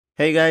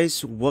Hey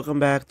guys, welcome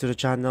back to the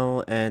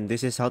channel, and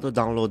this is how to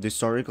download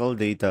historical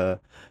data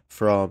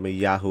from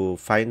Yahoo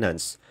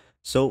Finance.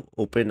 So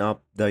open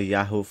up the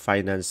Yahoo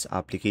Finance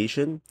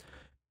application,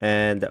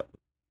 and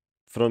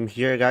from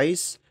here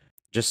guys,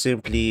 just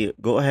simply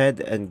go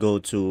ahead and go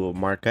to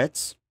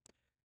markets.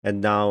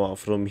 And now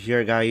from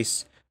here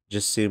guys,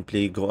 just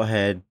simply go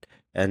ahead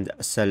and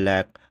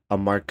select a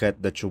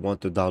market that you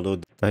want to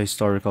download the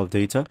historical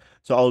data.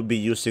 So I'll be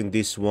using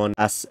this one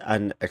as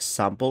an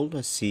example,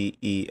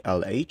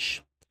 CELH.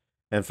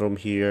 And from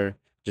here,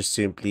 just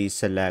simply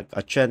select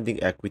a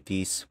trending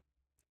equities.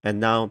 And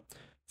now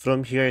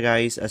from here,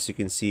 guys, as you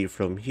can see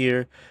from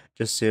here,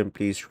 just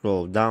simply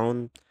scroll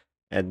down.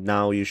 And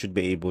now you should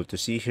be able to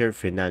see here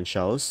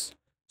financials.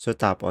 So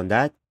tap on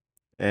that.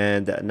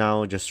 And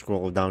now just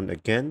scroll down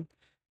again.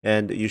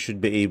 And you should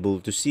be able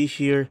to see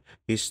here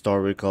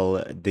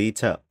historical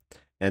data.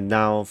 And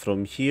now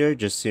from here,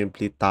 just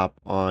simply tap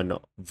on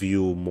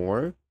view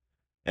more.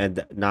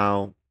 And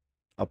now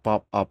a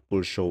pop-up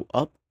will show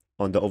up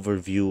on the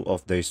overview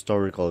of the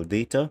historical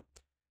data.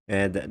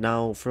 And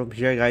now from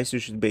here, guys, you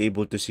should be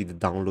able to see the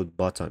download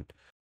button.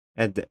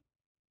 And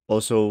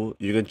also,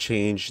 you can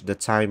change the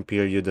time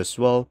period as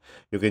well.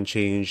 You can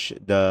change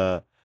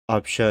the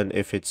option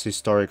if it's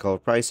historical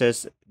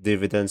prices,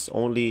 dividends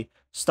only,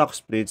 stock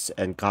splits,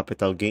 and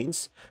capital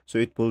gains. So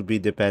it will be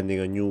depending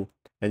on you.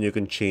 And you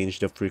can change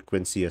the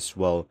frequency as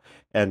well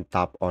and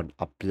tap on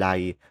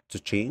apply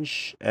to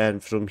change.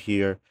 And from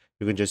here,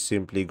 you can just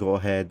simply go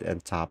ahead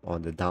and tap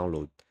on the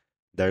download.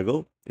 There you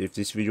go. If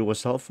this video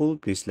was helpful,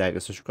 please like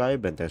and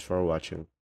subscribe, and thanks for watching.